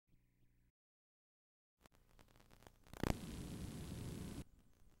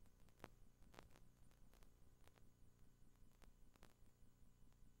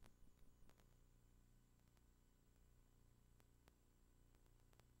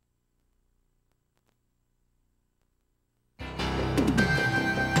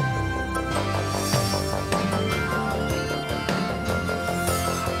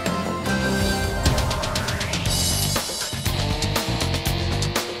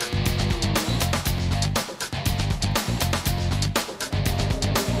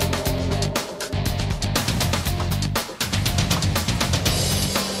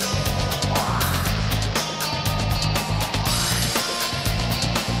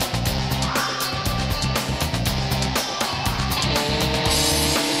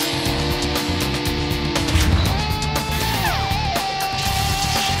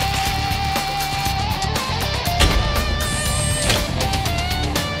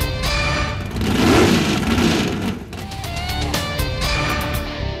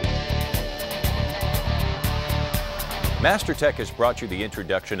Mastertech has brought you the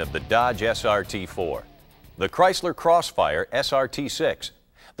introduction of the Dodge SRT4, the Chrysler Crossfire SRT6,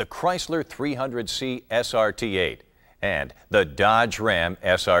 the Chrysler 300C SRT8, and the Dodge Ram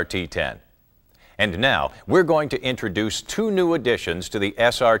SRT10. And now, we're going to introduce two new additions to the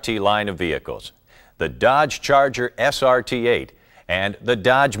SRT line of vehicles, the Dodge Charger SRT8 and the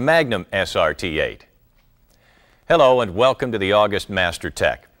Dodge Magnum SRT8. Hello and welcome to the August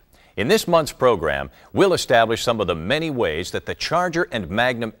Mastertech. In this month's program, we'll establish some of the many ways that the Charger and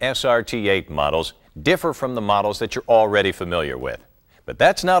Magnum SRT8 models differ from the models that you're already familiar with. But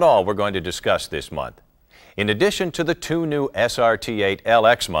that's not all we're going to discuss this month. In addition to the two new SRT8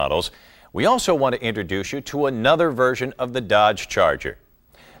 LX models, we also want to introduce you to another version of the Dodge Charger,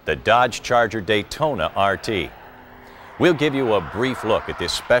 the Dodge Charger Daytona RT. We'll give you a brief look at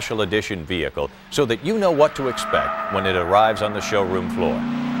this special edition vehicle so that you know what to expect when it arrives on the showroom floor.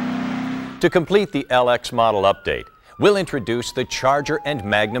 To complete the LX model update, we'll introduce the Charger and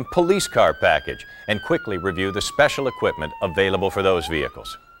Magnum police car package and quickly review the special equipment available for those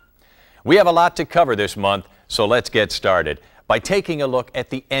vehicles. We have a lot to cover this month, so let's get started by taking a look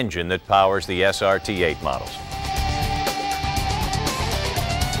at the engine that powers the SRT8 models.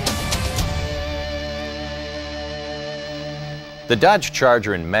 The Dodge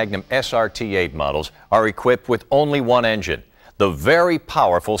Charger and Magnum SRT8 models are equipped with only one engine, the very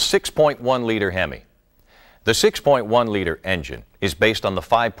powerful 6.1-liter Hemi. The 6.1-liter engine is based on the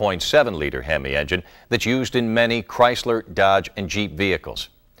 5.7-liter Hemi engine that's used in many Chrysler, Dodge, and Jeep vehicles.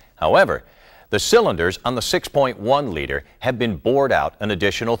 However, the cylinders on the 6.1-liter have been bored out an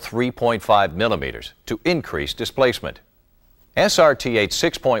additional 3.5 millimeters to increase displacement. SRT8's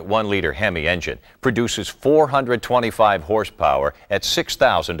 6.1-liter Hemi engine produces 425 horsepower at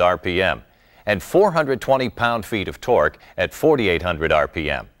 6,000 RPM and 420 pound-feet of torque at 4,800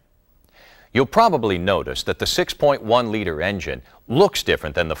 RPM. You'll probably notice that the 6.1-liter engine looks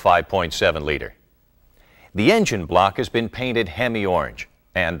different than the 5.7-liter. The engine block has been painted Hemi orange,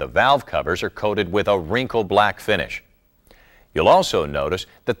 and the valve covers are coated with a wrinkle black finish. You'll also notice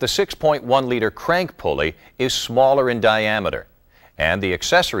that the 6.1-liter crank pulley is smaller in diameter, and the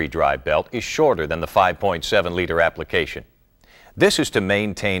accessory drive belt is shorter than the 5.7-liter application. This is to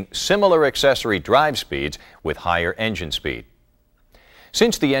maintain similar accessory drive speeds with higher engine speed.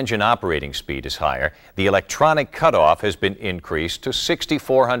 Since the engine operating speed is higher, the electronic cutoff has been increased to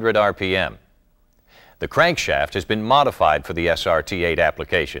 6,400 RPM. The crankshaft has been modified for the SRT8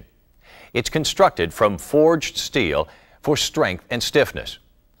 application. It's constructed from forged steel for strength and stiffness.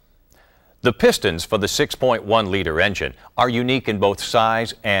 The pistons for the 6.1-liter engine are unique in both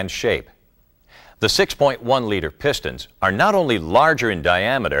size and shape. The 6.1-liter pistons are not only larger in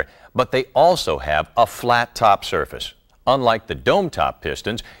diameter, but they also have a flat top surface, unlike the dome-top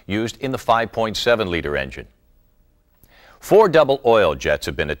pistons used in the 5.7-liter engine. 4 double oil jets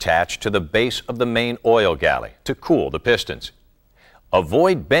have been attached to the base of the main oil galley to cool the pistons.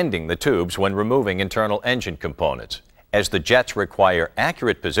 Avoid bending the tubes when removing internal engine components, as the jets require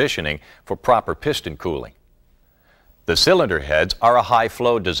accurate positioning for proper piston cooling. The cylinder heads are a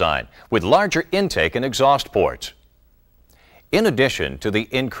high-flow design with larger intake and exhaust ports. In addition to the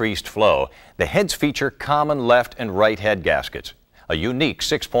increased flow, the heads feature common left and right head gaskets, a unique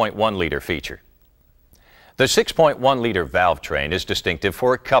 6.1-liter feature. The 6.1-liter valve train is distinctive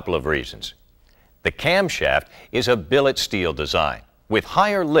for a couple of reasons. The camshaft is a billet steel design with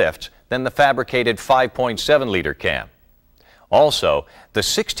higher lifts than the fabricated 5.7-liter cam. Also, the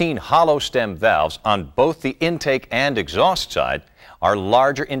 16 hollow stem valves on both the intake and exhaust side are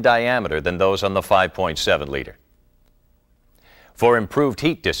larger in diameter than those on the 5.7-liter. For improved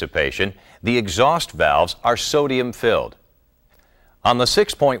heat dissipation, the exhaust valves are sodium-filled. On the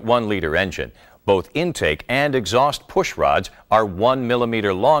 6.1-liter engine, both intake and exhaust push rods are 1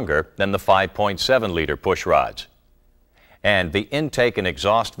 millimeter longer than the 5.7-liter push rods. And the intake and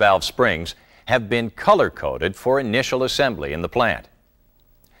exhaust valve springs have been color-coded for initial assembly in the plant.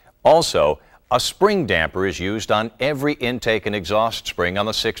 Also, a spring damper is used on every intake and exhaust spring on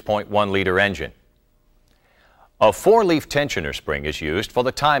the 6.1-liter engine. A 4-leaf tensioner spring is used for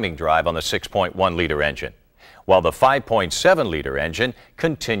the timing drive on the 6.1-liter engine, while the 5.7-liter engine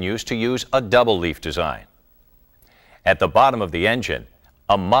continues to use a double-leaf design. At the bottom of the engine,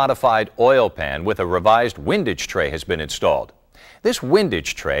 a modified oil pan with a revised windage tray has been installed. This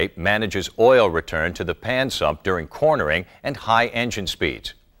windage tray manages oil return to the pan sump during cornering and high engine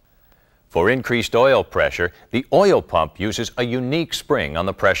speeds. For increased oil pressure, the oil pump uses a unique spring on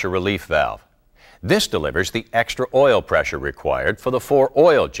the pressure relief valve. This delivers the extra oil pressure required for the 4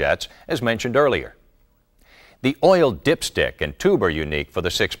 oil jets, as mentioned earlier. The oil dipstick and tube are unique for the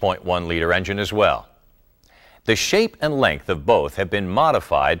 6.1-liter engine as well. The shape and length of both have been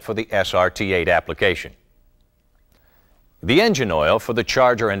modified for the SRT8 application. The engine oil for the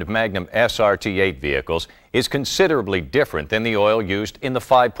Charger and Magnum SRT8 vehicles is considerably different than the oil used in the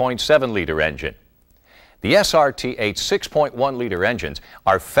 5.7-liter engine. The SRT8 6.1-liter engines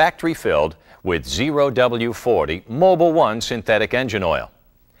are factory-filled with 0W40 Mobil 1 synthetic engine oil.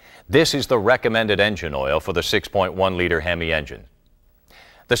 This is the recommended engine oil for the 6.1-liter Hemi engine.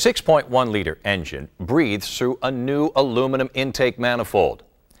 The 6.1-liter engine breathes through a new aluminum intake manifold.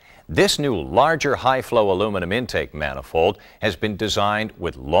 This new larger high-flow aluminum intake manifold has been designed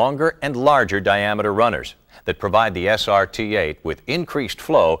with longer and larger diameter runners that provide the SRT8 with increased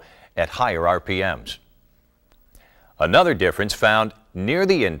flow at higher RPMs. Another difference found near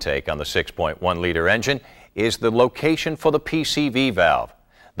the intake on the 6.1-liter engine is the location for the PCV valve.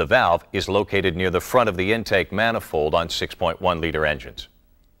 The valve is located near the front of the intake manifold on 6.1-liter engines.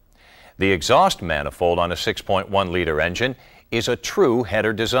 The exhaust manifold on a 6.1-liter engine is a true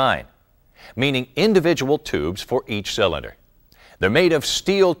header design, meaning individual tubes for each cylinder. They're made of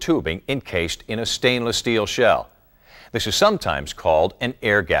steel tubing encased in a stainless steel shell. This is sometimes called an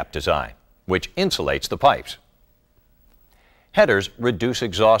air gap design, which insulates the pipes. Headers reduce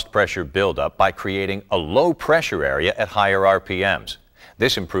exhaust pressure buildup by creating a low pressure area at higher RPMs.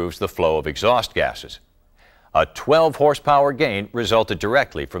 This improves the flow of exhaust gases. A 12 horsepower gain resulted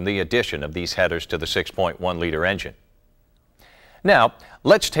directly from the addition of these headers to the 6.1-liter engine. Now,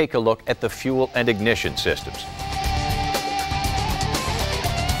 let's take a look at the fuel and ignition systems.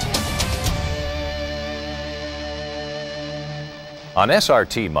 On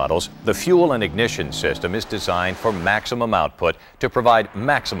SRT models, the fuel and ignition system is designed for maximum output to provide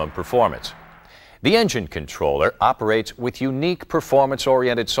maximum performance. The engine controller operates with unique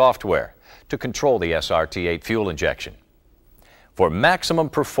performance-oriented software to control the SRT8 fuel injection. For maximum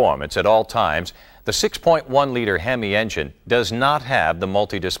performance at all times, the 6.1-liter Hemi engine does not have the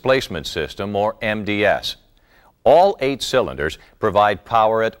multi-displacement system, or MDS. All 8 cylinders provide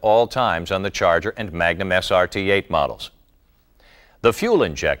power at all times on the Charger and Magnum SRT8 models. The fuel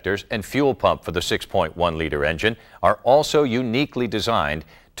injectors and fuel pump for the 6.1-liter engine are also uniquely designed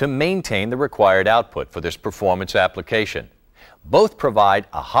to maintain the required output for this performance application. Both provide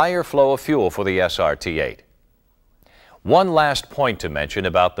a higher flow of fuel for the SRT8. One last point to mention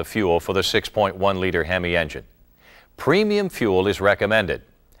about the fuel for the 6.1-liter Hemi engine. Premium fuel is recommended,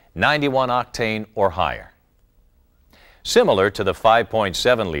 91 octane or higher. Similar to the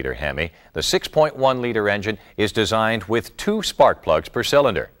 5.7-liter Hemi, the 6.1-liter engine is designed with 2 spark plugs per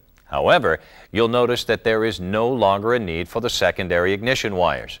cylinder. However, you'll notice that there is no longer a need for the secondary ignition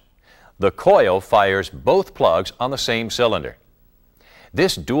wires. The coil fires both plugs on the same cylinder.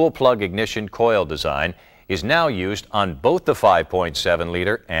 This dual-plug ignition coil design is now used on both the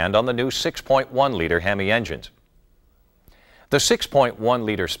 5.7-liter and on the new 6.1-liter Hemi engines. The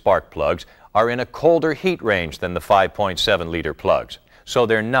 6.1-liter spark plugs are in a colder heat range than the 5.7-liter plugs, so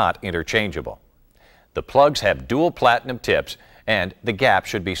they're not interchangeable. The plugs have dual platinum tips, and the gap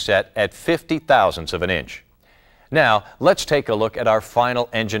should be set at 50 thousandths of an inch. Now, let's take a look at our final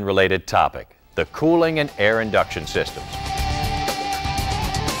engine-related topic, the cooling and air induction systems.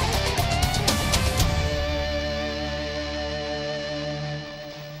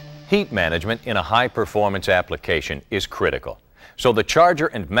 Heat management in a high-performance application is critical. So the Charger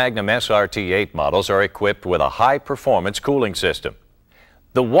and Magnum SRT8 models are equipped with a high-performance cooling system.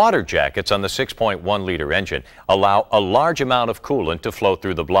 The water jackets on the 6.1-liter engine allow a large amount of coolant to flow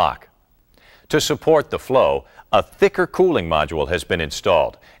through the block. To support the flow, a thicker cooling module has been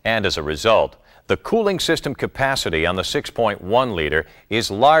installed, and as a result, the cooling system capacity on the 6.1-liter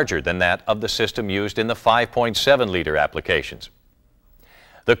is larger than that of the system used in the 5.7-liter applications.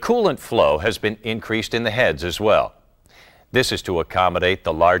 The coolant flow has been increased in the heads as well. This is to accommodate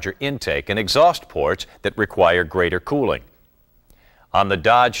the larger intake and exhaust ports that require greater cooling. On the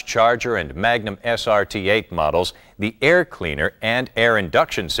Dodge Charger and Magnum SRT8 models, the air cleaner and air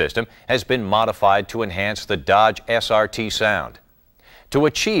induction system has been modified to enhance the Dodge SRT sound. To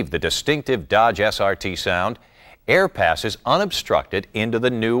achieve the distinctive Dodge SRT sound, air passes unobstructed into the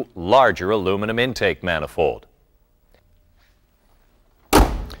new, larger aluminum intake manifold.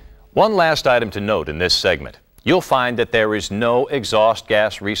 One last item to note in this segment. You'll find that there is no exhaust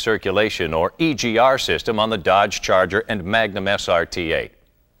gas recirculation or EGR system on the Dodge Charger and Magnum SRT8.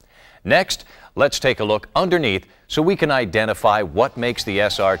 Next, let's take a look underneath so we can identify what makes the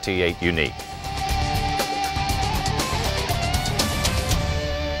SRT8 unique.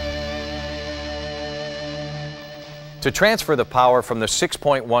 To transfer the power from the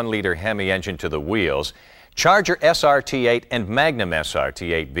 6.1-liter Hemi engine to the wheels, Charger SRT8 and Magnum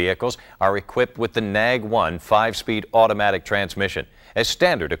SRT8 vehicles are equipped with the NAG-1 5-speed automatic transmission as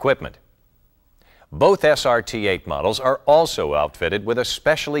standard equipment. Both SRT8 models are also outfitted with a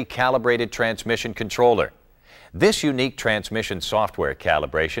specially calibrated transmission controller. This unique transmission software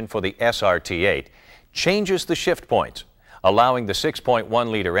calibration for the SRT8 changes the shift points, allowing the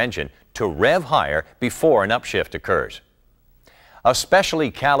 6.1-liter engine to rev higher before an upshift occurs. A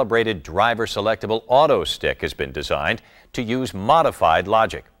specially calibrated driver-selectable auto stick has been designed to use modified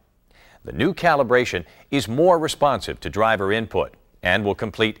logic. The new calibration is more responsive to driver input and will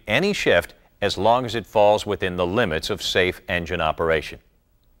complete any shift as long as it falls within the limits of safe engine operation.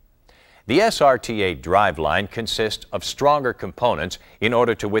 The SRT8 driveline consists of stronger components in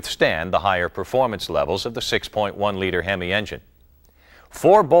order to withstand the higher performance levels of the 6.1-liter Hemi engine.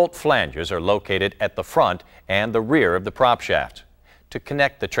 4-bolt flanges are located at the front and the rear of the prop shafts to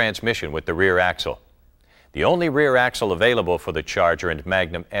connect the transmission with the rear axle. The only rear axle available for the Charger and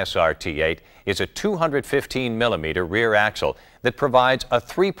Magnum SRT8 is a 215mm rear axle that provides a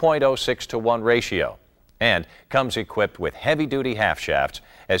 3.06:1 ratio and comes equipped with heavy-duty half shafts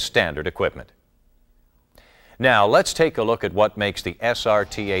as standard equipment. Now let's take a look at what makes the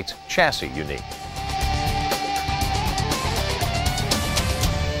SRT8's chassis unique.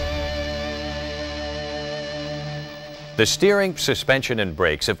 The steering, suspension, and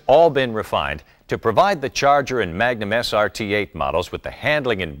brakes have all been refined to provide the Charger and Magnum SRT8 models with the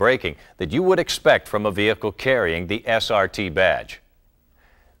handling and braking that you would expect from a vehicle carrying the SRT badge.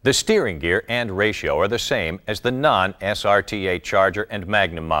 The steering gear and ratio are the same as the non-SRT8 Charger and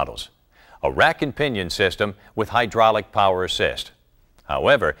Magnum models, a rack and pinion system with hydraulic power assist.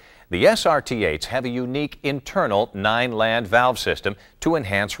 However, the SRT8s have a unique internal 9-land valve system to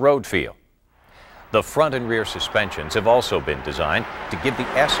enhance road feel. The front and rear suspensions have also been designed to give the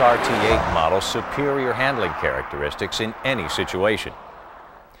SRT8 model superior handling characteristics in any situation.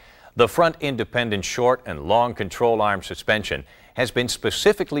 The front independent short and long control arm suspension has been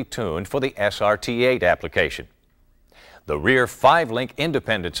specifically tuned for the SRT8 application. The rear 5-link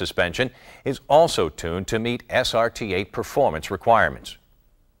independent suspension is also tuned to meet SRT8 performance requirements.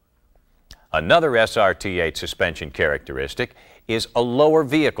 Another SRT8 suspension characteristic is a lower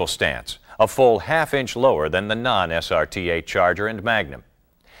vehicle stance, a full ½ inch lower than the non-SRT8 Charger and Magnum.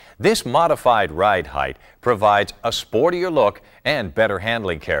 This modified ride height provides a sportier look and better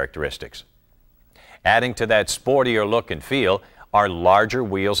handling characteristics. Adding to that sportier look and feel are larger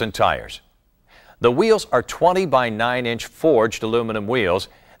wheels and tires. The wheels are 20 by 9-inch forged aluminum wheels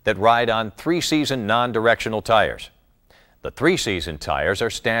that ride on 3-season non-directional tires. The 3-season tires are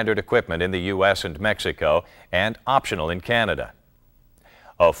standard equipment in the U.S. and Mexico and optional in Canada.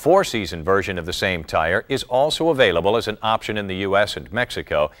 A 4-season version of the same tire is also available as an option in the U.S. and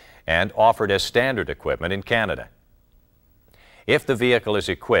Mexico and offered as standard equipment in Canada. If the vehicle is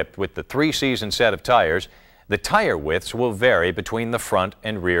equipped with the 3-season set of tires, the tire widths will vary between the front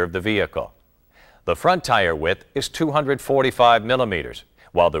and rear of the vehicle. The front tire width is 245 millimeters,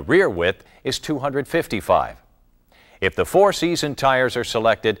 while the rear width is 255. If the 4-season tires are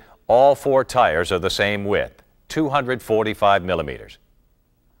selected, all 4 tires are the same width, 245 millimeters.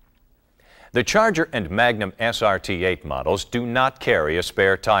 The Charger and Magnum SRT8 models do not carry a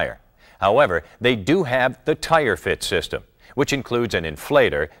spare tire. However, they do have the Tire Fit system, which includes an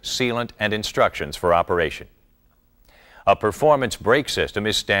inflator, sealant, and instructions for operation. A performance brake system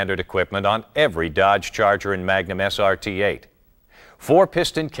is standard equipment on every Dodge Charger and Magnum SRT8.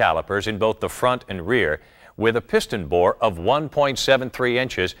 4-piston calipers in both the front and rear with a piston bore of 1.73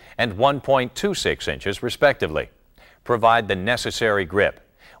 inches and 1.26 inches respectively provide the necessary grip,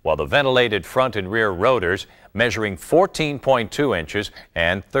 while the ventilated front and rear rotors measuring 14.2 inches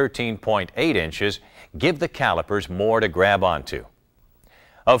and 13.8 inches give the calipers more to grab onto.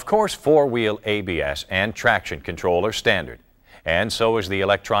 Of course, 4-wheel ABS and traction control are standard, and so is the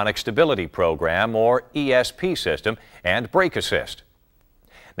electronic stability program or ESP system and brake assist.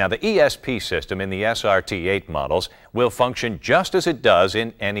 Now, the ESP system in the SRT8 models will function just as it does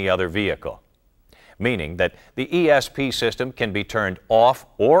in any other vehicle, meaning that the ESP system can be turned off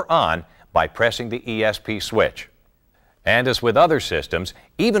or on by pressing the ESP switch. And as with other systems,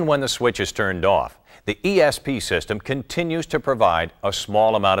 even when the switch is turned off, the ESP system continues to provide a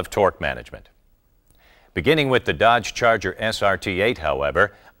small amount of torque management. Beginning with the Dodge Charger SRT8,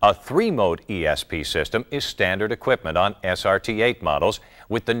 however, a 3-mode ESP system is standard equipment on SRT8 models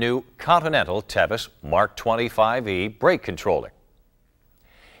with the new Continental Tevis Mark 25E brake controller.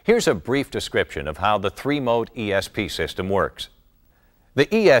 Here's a brief description of how the 3-mode ESP system works. The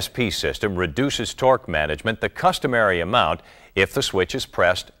ESP system reduces torque management the customary amount if the switch is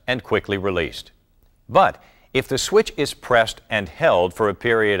pressed and quickly released. But if the switch is pressed and held for a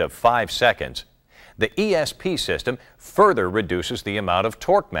period of 5 seconds, the ESP system further reduces the amount of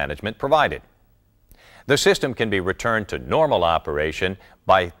torque management provided. The system can be returned to normal operation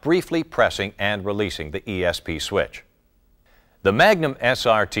by briefly pressing and releasing the ESP switch. The Magnum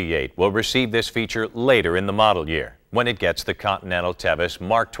SRT8 will receive this feature later in the model year when it gets the Continental Tevis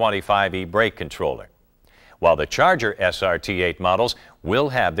Mark 25E brake controller, while the Charger SRT8 models will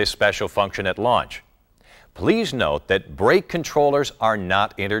have this special function at launch. Please note that brake controllers are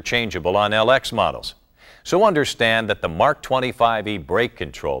not interchangeable on LX models, so understand that the Mark 25E brake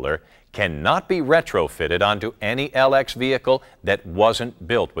controller cannot be retrofitted onto any LX vehicle that wasn't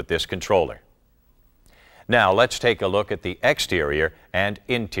built with this controller. Now let's take a look at the exterior and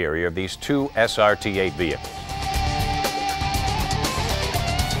interior of these two SRT8 vehicles.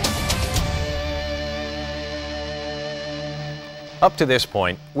 Up to this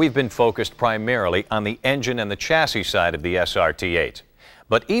point, we've been focused primarily on the engine and the chassis side of the SRT8,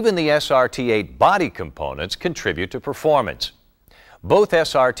 but even the SRT8 body components contribute to performance. Both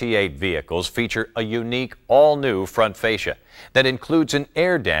SRT8 vehicles feature a unique all-new front fascia that includes an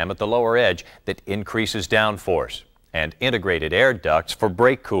air dam at the lower edge that increases downforce and integrated air ducts for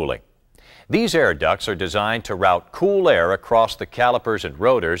brake cooling. These air ducts are designed to route cool air across the calipers and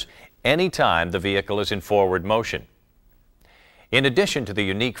rotors anytime the vehicle is in forward motion. In addition to the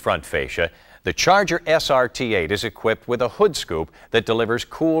unique front fascia, the Charger SRT8 is equipped with a hood scoop that delivers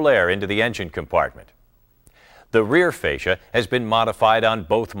cool air into the engine compartment. The rear fascia has been modified on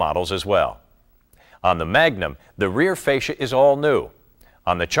both models as well. On the Magnum, the rear fascia is all new.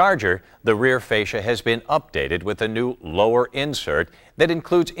 On the Charger, the rear fascia has been updated with a new lower insert that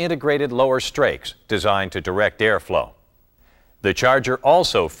includes integrated lower strakes designed to direct airflow. The Charger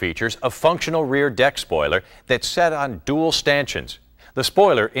also features a functional rear deck spoiler that's set on dual stanchions. The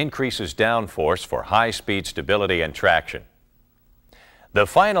spoiler increases downforce for high-speed stability and traction. The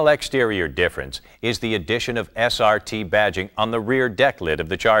final exterior difference is the addition of SRT badging on the rear deck lid of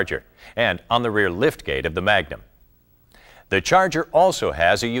the Charger and on the rear liftgate of the Magnum. The Charger also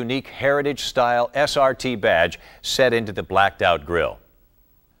has a unique heritage-style SRT badge set into the blacked-out grille.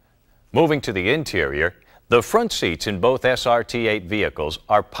 Moving to the interior, the front seats in both SRT8 vehicles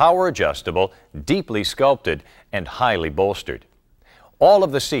are power adjustable, deeply sculpted, and highly bolstered. All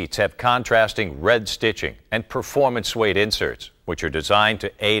of the seats have contrasting red stitching and performance suede inserts, which are designed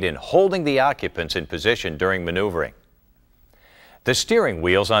to aid in holding the occupants in position during maneuvering. The steering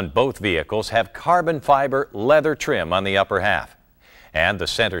wheels on both vehicles have carbon fiber leather trim on the upper half, and the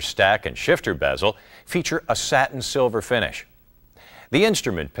center stack and shifter bezel feature a satin silver finish. The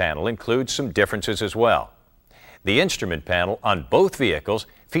instrument panel includes some differences as well. The instrument panel on both vehicles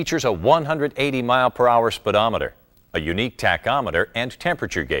features a 180 mph speedometer, a unique tachometer, and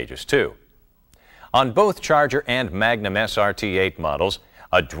temperature gauges too. On both Charger and Magnum SRT8 models,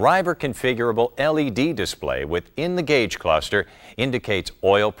 a driver configurable LED display within the gauge cluster indicates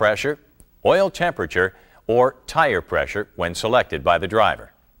oil pressure, oil temperature, or tire pressure when selected by the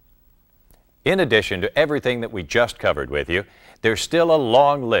driver. In addition to everything that we just covered with you, there's still a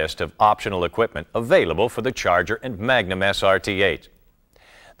long list of optional equipment available for the Charger and Magnum SRT8.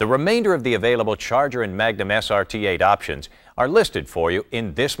 The remainder of the available Charger and Magnum SRT8 options are listed for you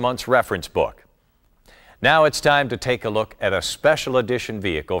in this month's reference book. Now it's time to take a look at a special edition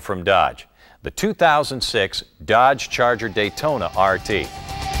vehicle from Dodge, the 2006 Dodge Charger Daytona RT.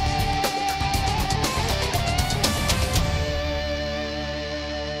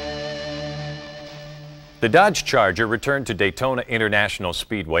 The Dodge Charger returned to Daytona International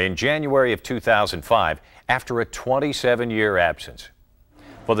Speedway in January of 2005 after a 27-year absence.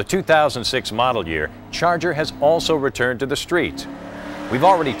 For the 2006 model year, Charger has also returned to the streets. We've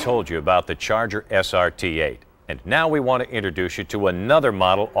already told you about the Charger SRT8, and now we want to introduce you to another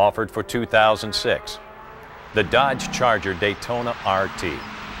model offered for 2006, the Dodge Charger Daytona RT.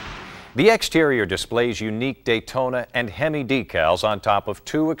 The exterior displays unique Daytona and Hemi decals on top of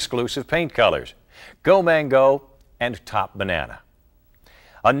two exclusive paint colors, Go Mango and Top Banana.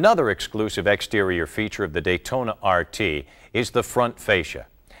 Another exclusive exterior feature of the Daytona RT is the front fascia.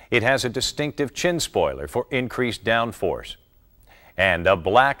 It has a distinctive chin spoiler for increased downforce and a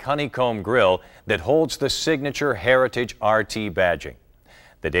black honeycomb grille that holds the signature Heritage RT badging.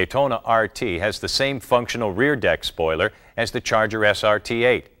 The Daytona RT has the same functional rear deck spoiler as the Charger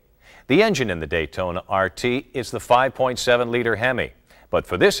SRT8. The engine in the Daytona RT is the 5.7-liter Hemi, but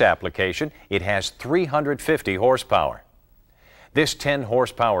for this application, it has 350 horsepower. This 10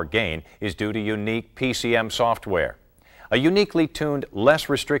 horsepower gain is due to unique PCM software, a uniquely tuned, less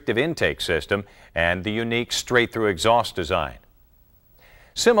restrictive intake system, and the unique straight-through exhaust design.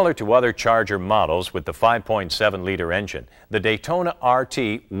 Similar to other Charger models with the 5.7-liter engine, the Daytona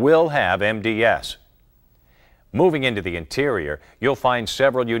RT will have MDS. Moving into the interior, you'll find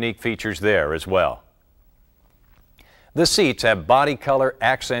several unique features there as well. The seats have body color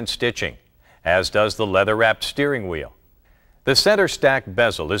accent stitching, as does the leather-wrapped steering wheel. The center stack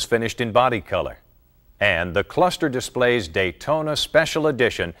bezel is finished in body color, and the cluster displays Daytona Special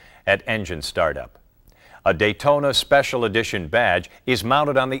Edition at engine startup. A Daytona Special Edition badge is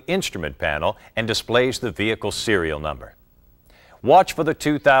mounted on the instrument panel and displays the vehicle's serial number. Watch for the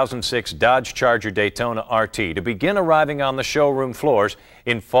 2006 Dodge Charger Daytona RT to begin arriving on the showroom floors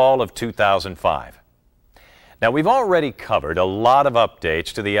in fall of 2005. Now, we've already covered a lot of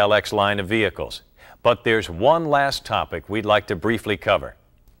updates to the LX line of vehicles, but there's one last topic we'd like to briefly cover: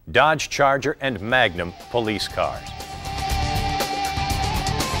 Dodge Charger and Magnum police cars.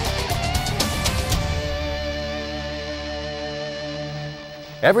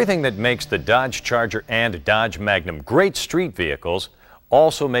 Everything that makes the Dodge Charger and Dodge Magnum great street vehicles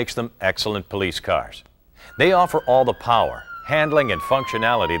also makes them excellent police cars. They offer all the power, handling, and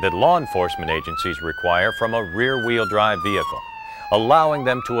functionality that law enforcement agencies require from a rear-wheel drive vehicle, allowing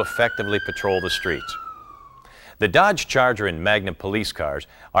them to effectively patrol the streets. The Dodge Charger and Magnum police cars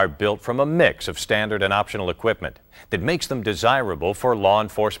are built from a mix of standard and optional equipment that makes them desirable for law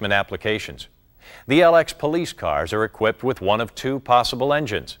enforcement applications. The LX police cars are equipped with one of two possible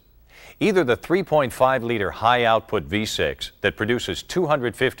engines: either the 3.5-liter high-output V6 that produces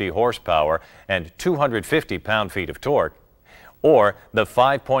 250 horsepower and 250 pound-feet of torque, or the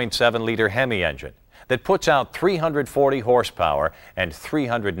 5.7-liter Hemi engine that puts out 340 horsepower and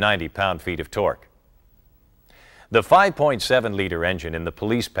 390 pound-feet of torque. The 5.7-liter engine in the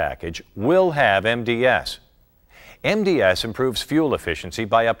police package will have MDS. MDS improves fuel efficiency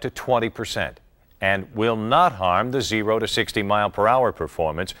by up to 20% and will not harm the 0 to 60 mile-per-hour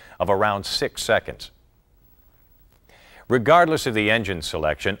performance of around 6 seconds. Regardless of the engine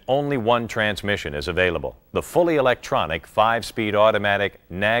selection, only one transmission is available: the fully electronic 5-speed automatic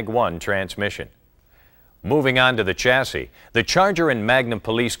NAG1 transmission. Moving on to the chassis, the Charger and Magnum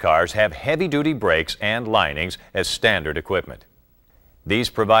police cars have heavy-duty brakes and linings as standard equipment.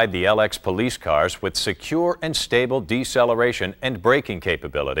 These provide the LX police cars with secure and stable deceleration and braking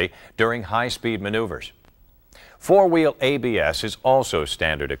capability during high-speed maneuvers. Four-wheel ABS is also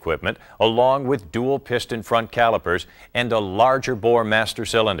standard equipment, along with dual-piston front calipers and a larger bore master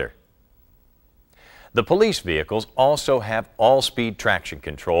cylinder. The police vehicles also have all-speed traction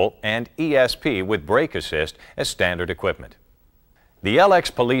control and ESP with brake assist as standard equipment. The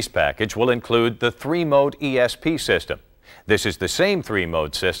LX police package will include the 3-mode ESP system. This is the same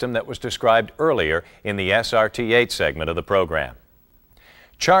 3-mode system that was described earlier in the SRT8 segment of the program.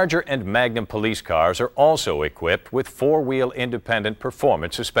 Charger and Magnum police cars are also equipped with 4-wheel independent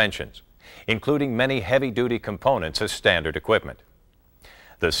performance suspensions, including many heavy-duty components as standard equipment.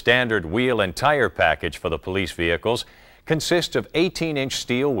 The standard wheel and tire package for the police vehicles consists of 18-inch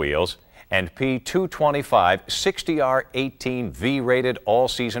steel wheels and P225 60R18 V-rated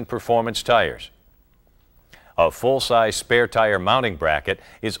all-season performance tires. A full-size spare tire mounting bracket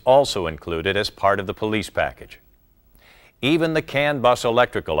is also included as part of the police package. Even the CAN bus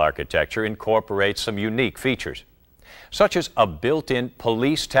electrical architecture incorporates some unique features, such as a built-in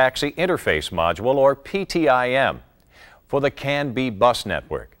Police Taxi Interface Module, or PTIM, for the CAN B bus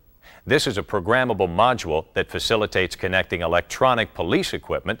network. This is a programmable module that facilitates connecting electronic police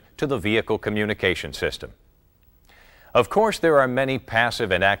equipment to the vehicle communication system. Of course, there are many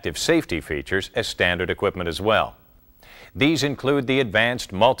passive and active safety features as standard equipment as well. These include the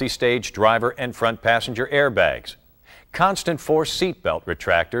advanced multi-stage driver and front passenger airbags, constant force seatbelt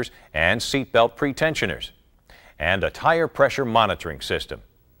retractors and seatbelt pretensioners, and a tire pressure monitoring system.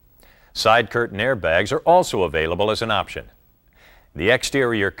 Side curtain airbags are also available as an option. The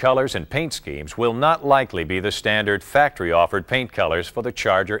exterior colors and paint schemes will not likely be the standard factory-offered paint colors for the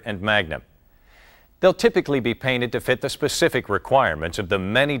Charger and Magnum. They'll typically be painted to fit the specific requirements of the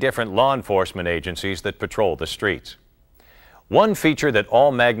many different law enforcement agencies that patrol the streets. One feature that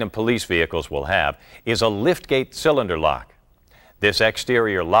all Magnum police vehicles will have is a liftgate cylinder lock. This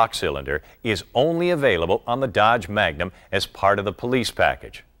exterior lock cylinder is only available on the Dodge Magnum as part of the police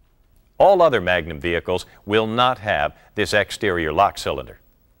package. All other Magnum vehicles will not have this exterior lock cylinder.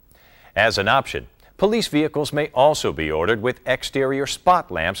 As an option, police vehicles may also be ordered with exterior spot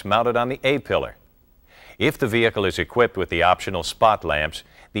lamps mounted on the A-pillar. If the vehicle is equipped with the optional spot lamps,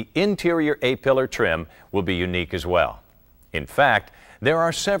 the interior A-pillar trim will be unique as well. In fact, there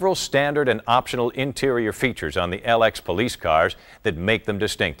are several standard and optional interior features on the LX police cars that make them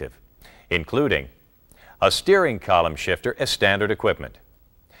distinctive, including a steering column shifter as standard equipment,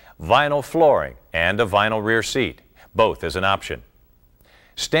 vinyl flooring, and a vinyl rear seat, both as an option.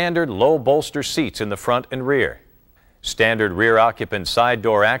 Standard low bolster seats in the front and rear. Standard rear occupant side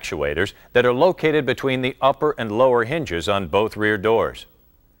door actuators that are located between the upper and lower hinges on both rear doors.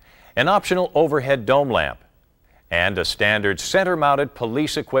 An optional overhead dome lamp, and a standard center-mounted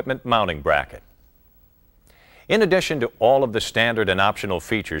police equipment mounting bracket. In addition to all of the standard and optional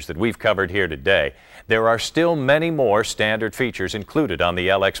features that we've covered here today, there are still many more standard features included on the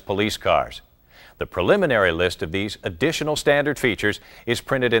LX police cars. The preliminary list of these additional standard features is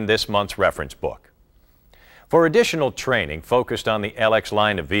printed in this month's reference book. For additional training focused on the LX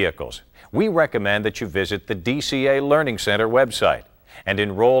line of vehicles, we recommend that you visit the DCA Learning Center website and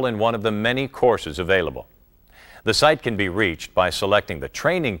enroll in one of the many courses available. The site can be reached by selecting the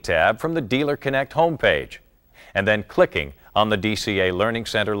Training tab from the Dealer Connect homepage and then clicking on the DCA Learning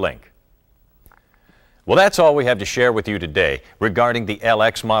Center link. Well, that's all we have to share with you today regarding the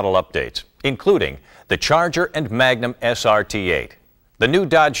LX model updates, including the Charger and Magnum SRT8, the new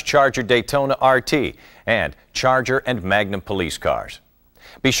Dodge Charger Daytona RT, and Charger and Magnum police cars.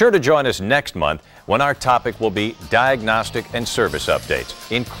 Be sure to join us next month when our topic will be diagnostic and service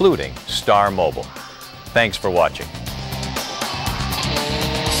updates, including Star Mobile. Thanks for watching.